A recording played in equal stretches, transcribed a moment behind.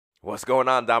What's going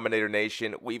on, Dominator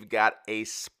Nation? We've got a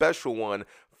special one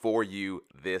for you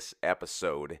this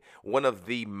episode. One of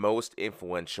the most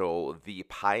influential, the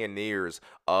pioneers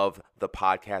of the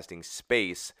podcasting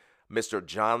space, Mr.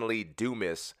 John Lee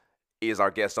Dumas, is our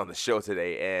guest on the show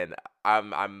today, and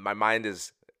my mind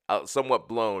is somewhat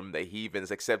blown that he even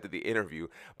has accepted the interview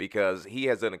because he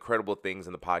has done incredible things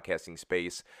in the podcasting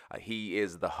space. He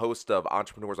is the host of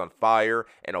Entrepreneurs on Fire,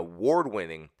 an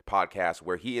award-winning podcast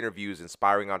where he interviews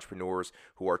inspiring entrepreneurs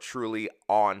who are truly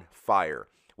on fire.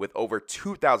 With over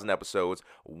 2,000 episodes,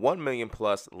 1 million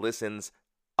plus listens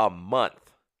a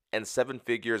month, and 7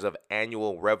 figures of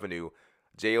annual revenue,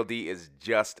 JLD is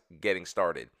just getting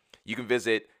started. You can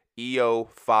visit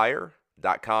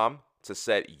eo.fire.com to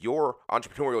set your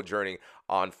entrepreneurial journey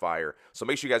on fire. So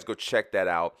make sure you guys go check that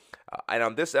out. And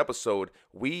on this episode,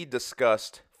 we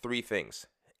discussed 3 things: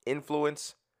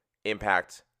 influence,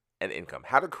 impact, and income.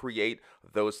 How to create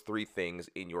those 3 things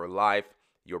in your life,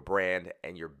 your brand,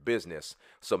 and your business.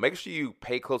 So make sure you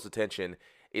pay close attention.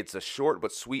 It's a short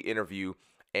but sweet interview,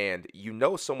 and you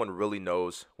know someone really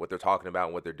knows what they're talking about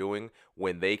and what they're doing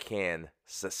when they can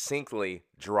succinctly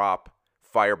drop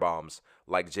firebombs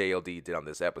like JLD did on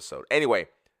this episode. Anyway,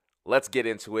 let's get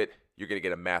into it. You're going to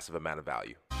get a massive amount of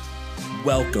value.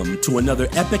 Welcome to another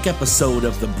epic episode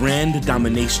of the Brand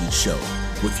Domination Show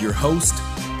with your host,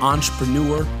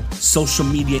 entrepreneur, social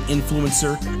media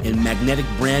influencer, and magnetic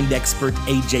brand expert,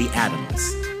 AJ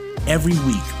Adams. Every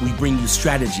week, we bring you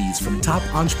strategies from top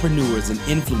entrepreneurs and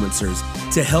influencers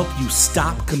to help you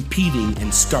stop competing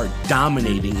and start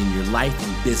dominating in your life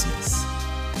and business.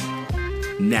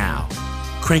 Now,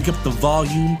 crank up the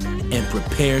volume and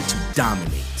prepare to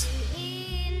dominate.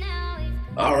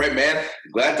 All right, man.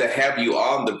 Glad to have you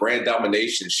on the Brand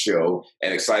Domination Show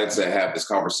and excited to have this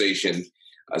conversation.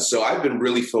 So I've been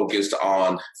really focused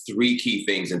on 3 key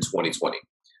things in 2020: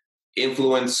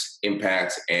 influence,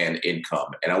 impact, and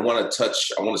income. And I want to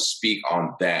speak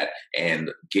on that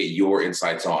and get your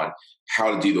insights on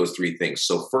how to do those 3 things.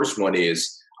 So first one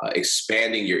is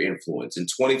expanding your influence. In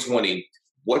 2020,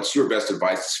 what's your best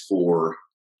advice for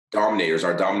dominators,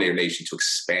 our Dominator Nation, to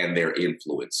expand their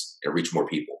influence and reach more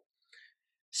people?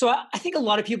 So I think a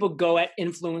lot of people go at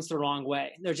influence the wrong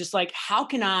way. They're just like, how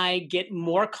can I get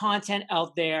more content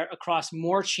out there across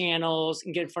more channels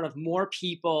and get in front of more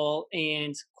people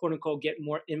and quote unquote get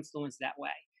more influence that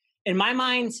way? In my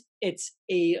mind, it's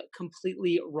a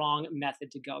completely wrong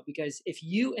method to go, because if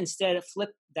you instead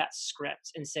flip that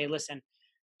script and say, listen,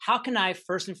 how can I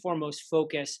first and foremost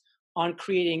focus on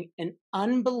creating an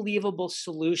unbelievable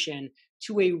solution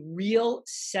to a real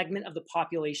segment of the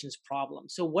population's problem?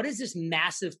 So what is this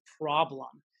massive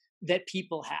problem that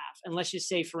people have? And let's just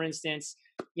say, for instance,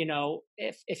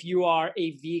 if you are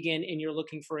a vegan and you're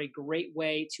looking for a great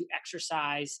way to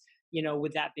exercise,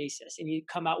 with that basis, and you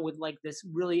come out with like this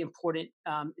really important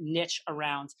niche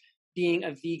around being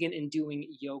a vegan and doing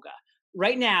yoga.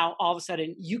 Right now, all of a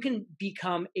sudden, you can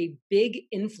become a big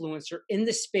influencer in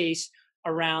the space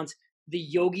around the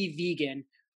yogi vegan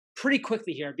pretty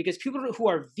quickly here, because people who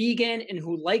are vegan and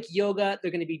who like yoga, they're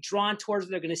going to be drawn towards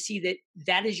it. They're going to see that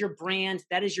that is your brand,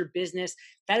 that is your business,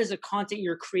 that is the content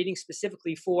you're creating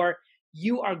specifically for.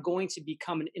 You are going to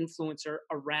become an influencer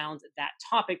around that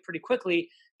topic pretty quickly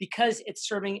because it's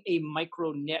serving a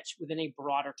micro niche within a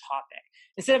broader topic.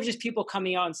 Instead of just people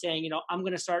coming out and saying, I'm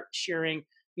going to start sharing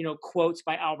quotes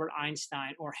by Albert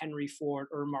Einstein or Henry Ford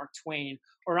or Mark Twain,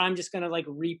 or I'm just going to like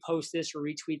repost this or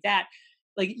retweet that.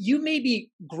 Like, you may be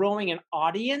growing an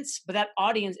audience, but that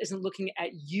audience isn't looking at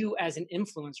you as an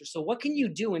influencer. So what can you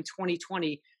do in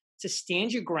 2020 to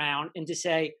stand your ground and to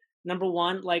say, number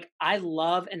one, like, I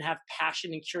love and have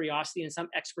passion and curiosity and some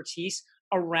expertise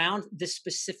around this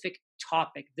specific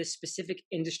topic, this specific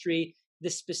industry,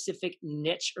 this specific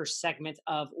niche or segment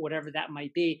of whatever that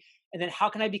might be. And then how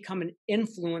can I become an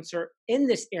influencer in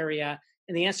this area?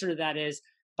 And the answer to that is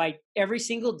by every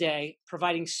single day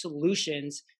providing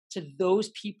solutions to those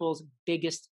people's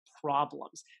biggest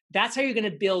problems. That's how you're going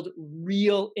to build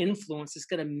real influence. It's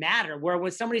going to matter. Where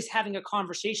when somebody's having a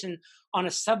conversation on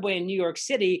a subway in New York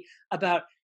City about,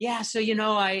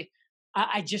 I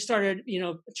just started,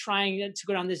 trying to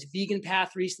go down this vegan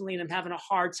path recently, and I'm having a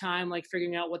hard time like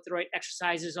figuring out what the right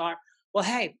exercises are. Well,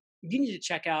 hey, you need to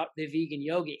check out the vegan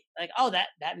yogi. Like, oh, that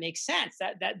makes sense.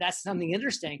 That's something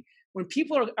interesting. When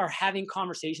people are having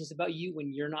conversations about you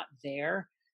when you're not there,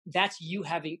 that's you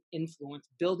having influence,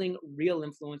 building real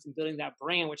influence and building that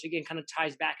brand, which again kind of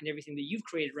ties back into everything that you've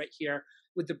created right here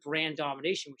with the brand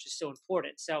domination, which is so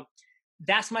important. So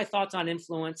that's my thoughts on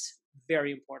influence.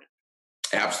 Very important.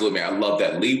 Absolutely, man. I love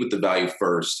that. Lead with the value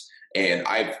first. And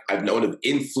I've known of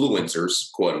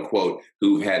influencers, quote unquote,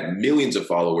 who've had millions of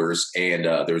followers. And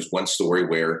there was one story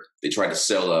where they tried to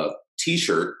sell a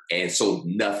T-shirt and sold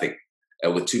nothing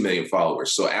with 2 million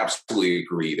followers. So absolutely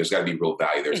agree. There's got to be real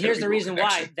value there. And here's the reason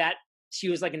why, that she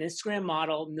was like an Instagram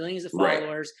model, millions of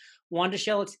followers, wanted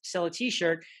to sell a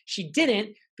T-shirt. She didn't,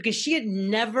 because she had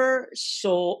never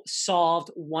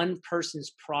solved one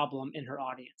person's problem in her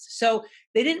audience. So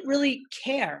they didn't really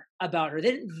care about her.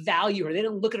 They didn't value her. They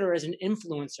didn't look at her as an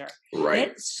influencer.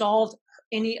 Right.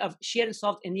 She hadn't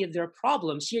solved any of their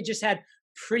problems. She had just had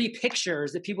pretty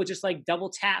pictures that people just like double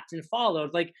tapped and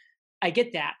followed. Like, I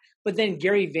get that. But then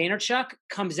Gary Vaynerchuk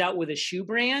comes out with a shoe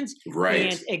brand,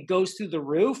 and it goes through the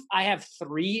roof. I have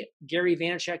 3 Gary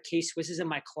Vaynerchuk K-Swisses in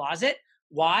my closet.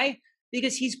 Why?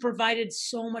 Because he's provided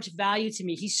so much value to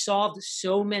me. He solved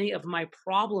so many of my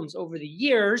problems over the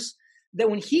years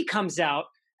that when he comes out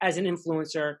as an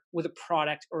influencer with a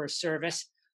product or a service,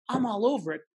 I'm all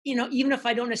over it. You know, even if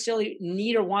I don't necessarily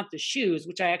need or want the shoes,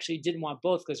 which I actually didn't want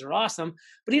both because they're awesome,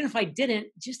 but even if I didn't,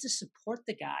 just to support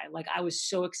the guy, like, I was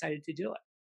so excited to do it.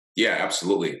 Yeah,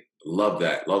 absolutely. Love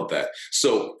that. Love that.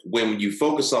 So when you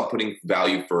focus on putting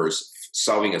value first,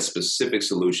 solving a specific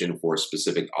solution for a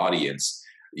specific audience,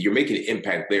 you're making an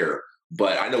impact there.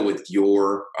 But I know with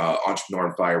your Entrepreneur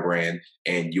on Fire brand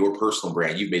and your personal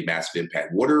brand, you've made massive impact.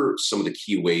 What are some of the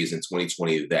key ways in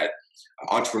 2020 that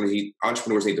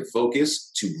entrepreneurs need to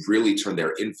focus to really turn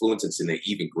their influence into an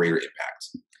even greater impact?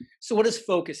 So what does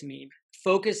focus mean?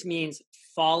 Focus means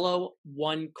follow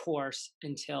one course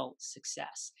until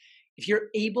success. If you're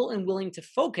able and willing to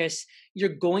focus, you're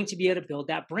going to be able to build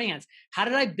that brand. How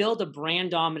did I build a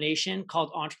brand domination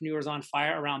called Entrepreneurs on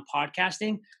Fire around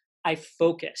podcasting? I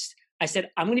focused. I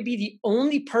said, I'm going to be the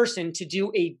only person to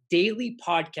do a daily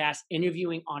podcast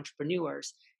interviewing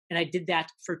entrepreneurs. And I did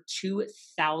that for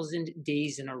 2,000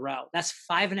 days in a row. That's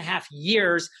 5.5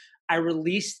 years. I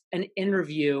released an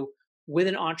interview with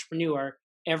an entrepreneur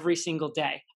every single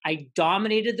day. I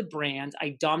dominated the brand.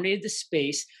 I dominated the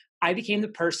space. I became the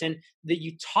person that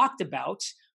you talked about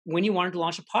when you wanted to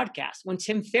launch a podcast. When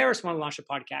Tim Ferriss wanted to launch a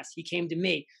podcast, he came to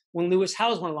me. When Lewis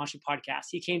Howes wanted to launch a podcast,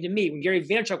 he came to me. When Gary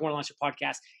Vaynerchuk wanted to launch a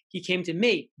podcast, he came to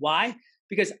me. Why?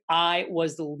 Because I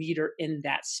was the leader in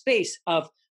that space of,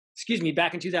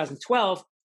 back in 2012,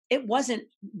 it wasn't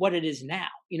what it is now.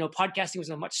 You know, podcasting was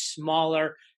a much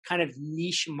smaller kind of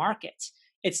niche market.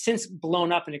 It's since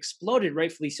blown up and exploded,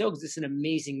 rightfully so, because it's an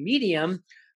amazing medium.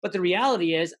 But the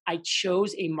reality is I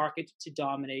chose a market to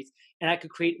dominate, and I could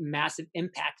create massive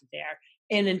impact there.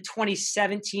 And in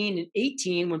 2017 and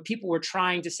 18, when people were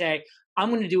trying to say, I'm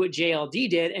going to do what JLD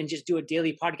did and just do a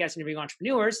daily podcast interviewing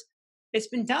entrepreneurs, it's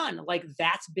been done. Like,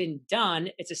 that's been done.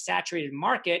 It's a saturated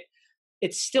market.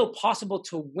 It's still possible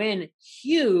to win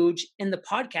huge in the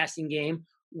podcasting game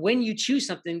when you choose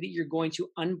something that you're going to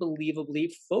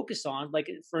unbelievably focus on. Like,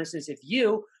 for instance, if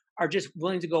you are just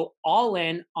willing to go all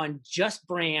in on just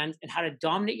brand and how to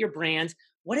dominate your brand,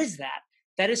 what is that?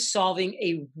 That is solving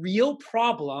a real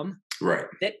problem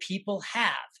that people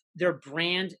have. Their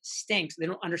brand stinks. They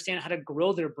don't understand how to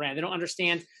grow their brand. They don't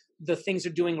understand the things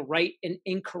they're doing right and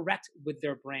incorrect with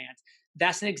their brand.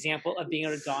 That's an example of being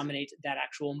able to dominate that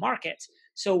actual market.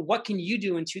 So what can you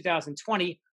do in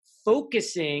 2020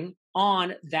 focusing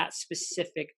on that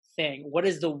specific thing? What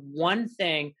is the one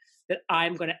thing that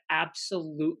I'm going to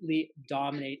absolutely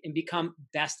dominate and become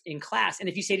best in class? And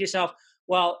if you say to yourself,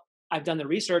 well, I've done the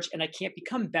research and I can't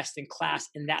become best in class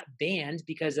in that band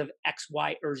because of X,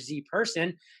 Y, or Z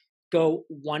person, go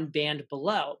one band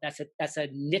below. That's a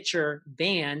nicher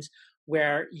band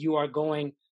where you are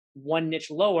going one niche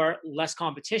lower, less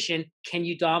competition. Can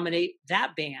you dominate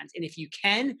that band? And if you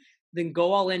can, then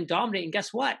go all in, dominate. And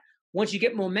guess what? Once you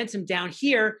get momentum down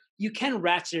here, you can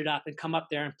ratchet it up and come up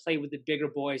there and play with the bigger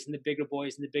boys and the bigger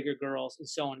boys and the bigger girls and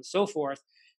so on and so forth.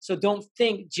 So don't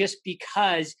think just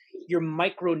because you're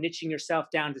micro niching yourself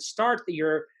down to start that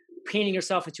you're painting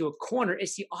yourself into a corner.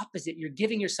 It's the opposite. You're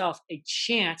giving yourself a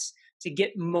chance to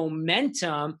get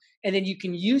momentum, and then you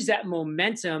can use that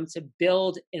momentum to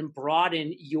build and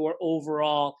broaden your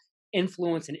overall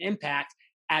influence and impact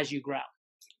as you grow.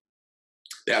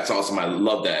 That's awesome. I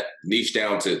love that. Niche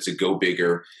down to go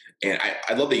bigger. And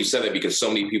I love that you said that, because so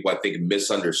many people, I think,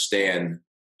 misunderstand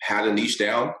how to niche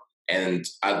down. And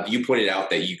you pointed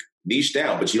out that you niche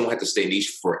down, but you don't have to stay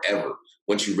niche forever.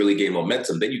 Once you really gain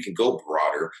momentum, then you can go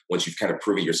broader once you've kind of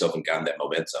proven yourself and gotten that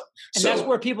momentum. And that's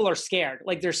where people are scared.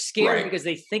 Like, they're scared because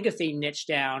they think if they niche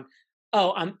down,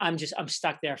 oh, I'm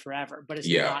stuck there forever. But it's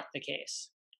not the case.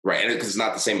 Right. And because it's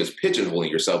not the same as pigeonholing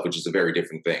yourself, which is a very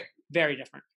different thing. Very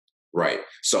different. Right.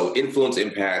 So influence,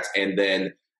 impact, and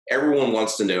then everyone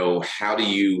wants to know, how do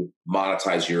you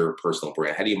monetize your personal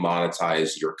brand? How do you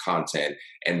monetize your content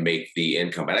and make the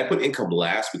income? And I put income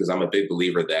last because I'm a big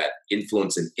believer that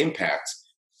influence and impact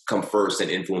come first,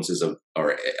 and income is a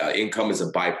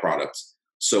byproduct.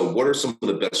 So what are some of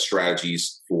the best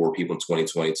strategies for people in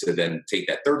 2020 to then take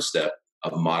that third step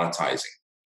of monetizing?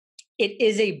 It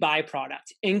is a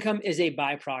byproduct. Income is a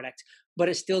byproduct, but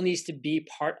it still needs to be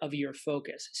part of your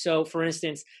focus. So for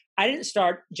instance, I didn't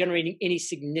start generating any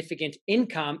significant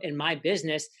income in my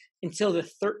business until the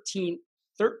 13th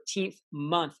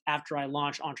month after I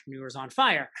launched Entrepreneurs on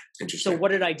Fire. Interesting. So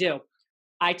what did I do?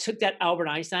 I took that Albert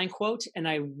Einstein quote and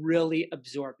I really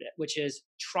absorbed it, which is,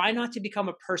 try not to become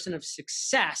a person of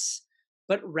success,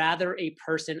 but rather a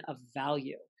person of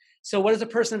value. So what is a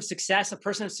person of success? A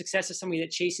person of success is somebody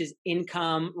that chases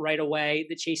income right away,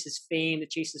 that chases fame, that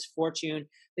chases fortune,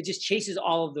 that just chases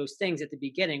all of those things at the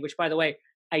beginning, which, by the way,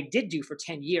 I did do for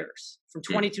 10 years. From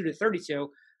 22 to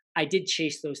 32, I did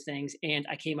chase those things and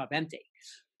I came up empty.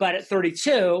 But at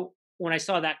 32, when I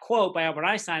saw that quote by Albert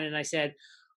Einstein, and I said,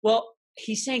 well,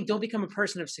 he's saying don't become a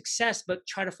person of success, but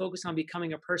try to focus on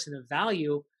becoming a person of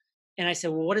value. And I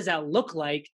said, well, what does that look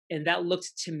like? And that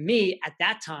looked to me at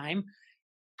that time,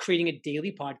 creating a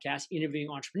daily podcast, interviewing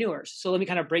entrepreneurs. So let me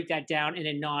kind of break that down in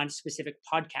a non-specific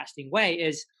podcasting way.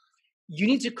 Is you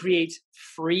need to create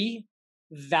free,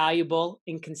 valuable,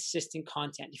 and consistent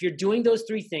content. If you're doing those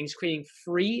three things, creating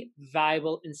free,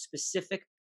 valuable, and specific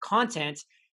content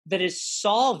that is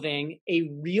solving a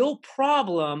real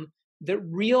problem that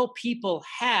real people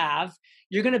have,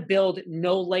 you're going to build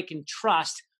know, like, and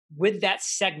trust with that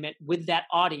segment, with that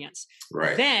audience.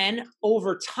 Right. Then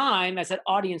over time, as that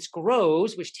audience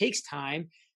grows, which takes time,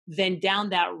 then down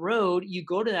that road, you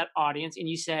go to that audience and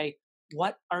you say,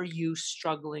 what are you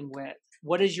struggling with?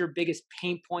 What is your biggest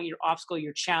pain point, your obstacle,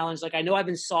 your challenge? Like, I know I've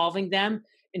been solving them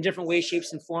in different ways,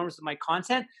 shapes, and forms with my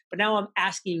content, but now I'm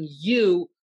asking you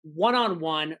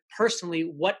one-on-one, personally,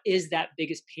 what is that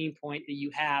biggest pain point that you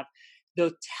have?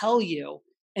 They'll tell you,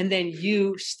 and then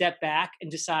you step back and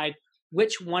decide,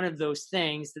 which one of those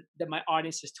things that my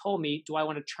audience has told me do I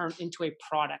want to turn into a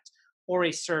product or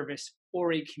a service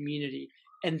or a community?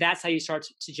 And that's how you start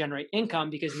to generate income,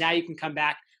 because now you can come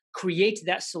back, create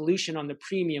that solution on the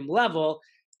premium level,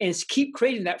 and keep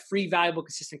creating that free, valuable,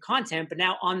 consistent content. But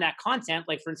now on that content,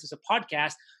 like for instance, a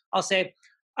podcast, I'll say,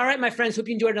 all right, my friends, hope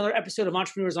you enjoyed another episode of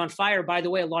Entrepreneurs on Fire. By the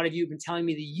way, a lot of you have been telling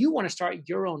me that you want to start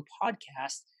your own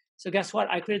podcast. So guess what?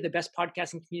 I created the best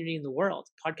podcasting community in the world,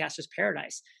 Podcasters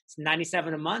Paradise. It's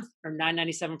 $97 a month or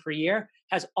 $9.97 per year.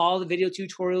 Has all the video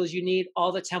tutorials you need,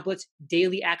 all the templates,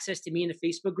 daily access to me in the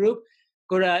Facebook group.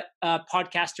 Go to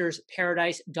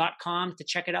podcastersparadise.com to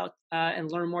check it out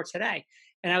and learn more today.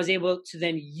 And I was able to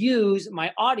then use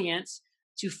my audience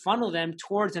to funnel them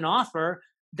towards an offer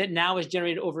that now has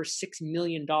generated over $6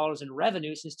 million in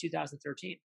revenue since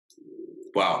 2013.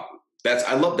 Wow.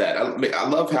 I love that. I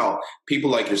love how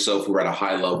people like yourself who are at a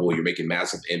high level, you're making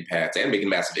massive impact and making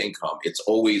massive income. It's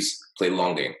always play the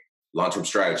long game, long-term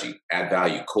strategy, add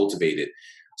value, cultivate it.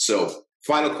 So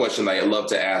final question that I love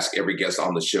to ask every guest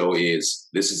on the show is,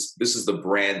 this is the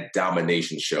brand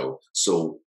domination show.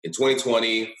 So in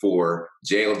 2020 for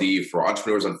JLD, for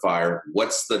Entrepreneurs on Fire,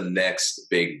 what's the next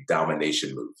big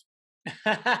domination move?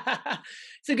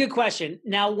 It's a good question.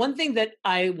 Now, one thing that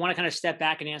I want to kind of step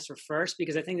back and answer first,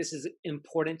 because I think this is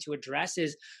important to address,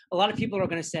 is a lot of people are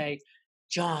going to say,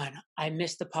 John, I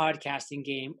missed the podcasting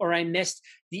game, or I missed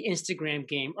the Instagram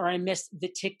game, or I missed the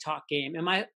TikTok game. And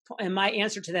my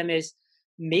answer to them is,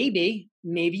 maybe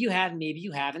you have, maybe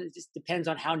you haven't. It just depends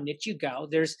on how niche you go.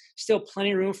 There's still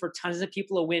plenty of room for tons of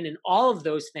people to win in all of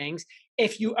those things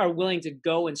if you are willing to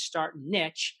go and start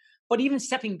niche. But even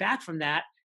stepping back from that,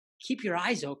 keep your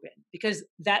eyes open, because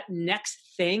that next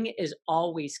thing is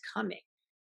always coming.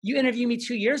 You interviewed me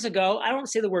 2 years ago. I don't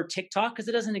say the word TikTok because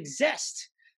it doesn't exist.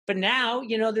 But now,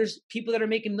 there's people that are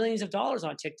making millions of dollars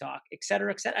on TikTok, et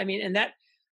cetera, et cetera. I mean, and that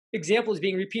example is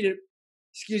being repeated,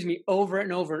 over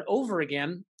and over and over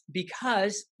again,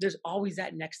 because there's always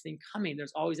that next thing coming.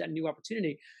 There's always that new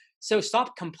opportunity. So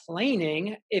stop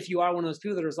complaining if you are one of those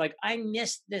people that is like, I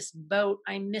missed this boat.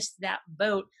 I missed that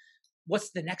boat.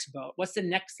 What's the next boat? What's the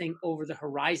next thing over the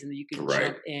horizon that you can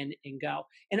jump in and go?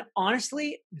 And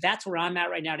honestly, that's where I'm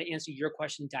at right now to answer your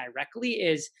question directly.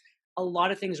 Is a lot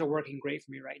of things are working great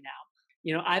for me right now.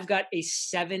 I've got a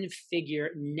 7-figure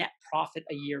net profit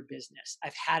a year business.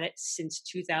 I've had it since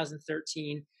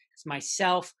 2013. It's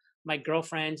myself, my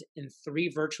girlfriend, and 3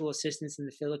 virtual assistants in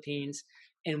the Philippines,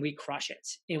 and we crush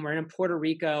it. And we're in Puerto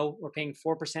Rico. We're paying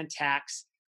 4% tax.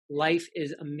 Life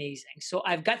is amazing. So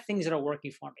I've got things that are working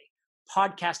for me.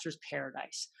 Podcasters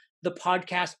Paradise, the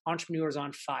podcast Entrepreneurs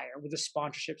on Fire with the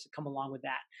sponsorships that come along with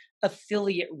that,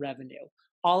 affiliate revenue,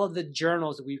 all of the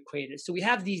journals that we've created. So we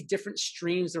have these different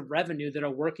streams of revenue that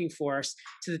are working for us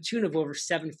to the tune of over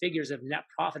 7 figures of net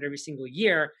profit every single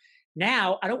year.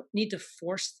 Now I don't need to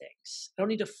force things. I don't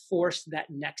need to force that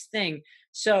next thing.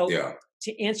 So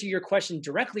to answer your question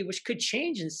directly, which could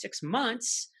change in 6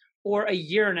 months or a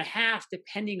year and a half,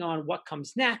 depending on what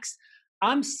comes next,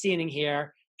 I'm standing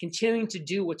here continuing to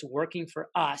do what's working for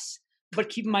us, but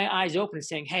keeping my eyes open and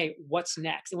saying, hey, what's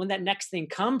next? And when that next thing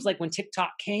comes, like when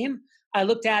TikTok came, I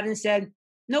looked at it and said,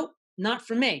 nope, not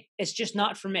for me. It's just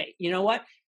not for me. You know what?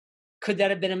 Could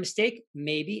that have been a mistake?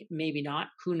 Maybe, maybe not.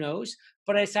 Who knows?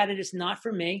 But I decided it's not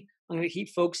for me. I'm going to keep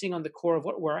focusing on the core of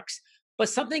what works. But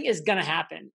something is going to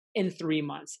happen in 3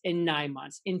 months, in 9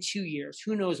 months, in 2 years,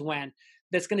 who knows when.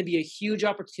 That's going to be a huge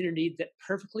opportunity that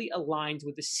perfectly aligns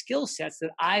with the skill sets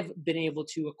that I've been able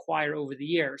to acquire over the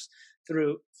years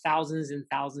through thousands and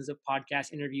thousands of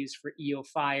podcast interviews for EO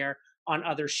Fire, on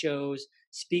other shows,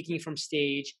 speaking from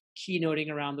stage, keynoting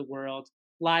around the world,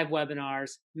 live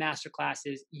webinars,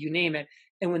 masterclasses, you name it.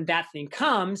 And when that thing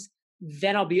comes,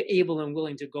 then I'll be able and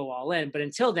willing to go all in. But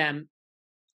until then,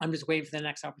 I'm just waiting for the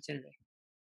next opportunity.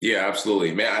 Yeah,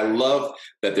 absolutely. Man, I love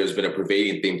that there's been a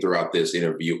pervading theme throughout this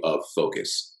interview of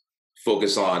focus.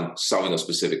 Focus on solving a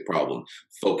specific problem.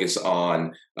 Focus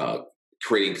on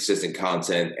creating consistent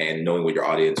content and knowing what your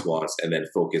audience wants, and then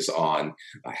focus on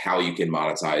how you can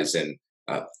monetize and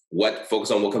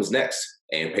focus on what comes next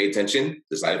and pay attention,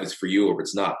 decide if it's for you or if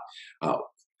it's not.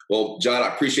 Well, John, I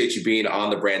appreciate you being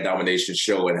on the Brand Domination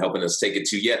Show and helping us take it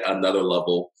to yet another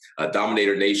level.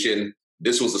 Dominator Nation,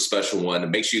 this was a special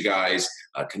one. Make sure you guys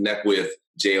connect with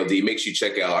JLD. Make sure you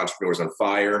check out Entrepreneurs on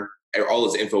Fire. All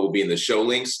his info will be in the show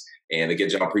links. And again,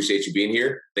 John, I appreciate you being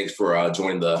here. Thanks for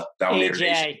joining the Dominator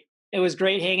Nation. It was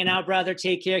great hanging out, brother.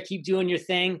 Take care. Keep doing your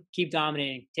thing. Keep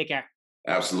dominating. Take care.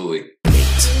 Absolutely.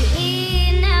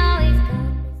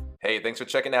 Hey, thanks for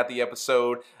checking out the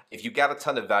episode. If you got a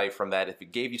ton of value from that, if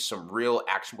it gave you some real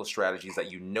actionable strategies that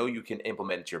you know you can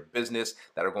implement into your business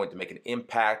that are going to make an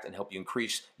impact and help you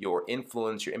increase your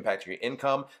influence, your impact, your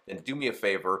income, then do me a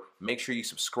favor, make sure you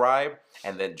subscribe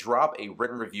and then drop a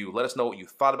written review. Let us know what you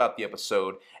thought about the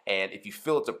episode. And if you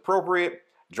feel it's appropriate,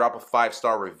 drop a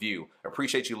 5-star review.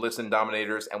 Appreciate you listening,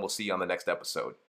 Dominators, and we'll see you on the next episode.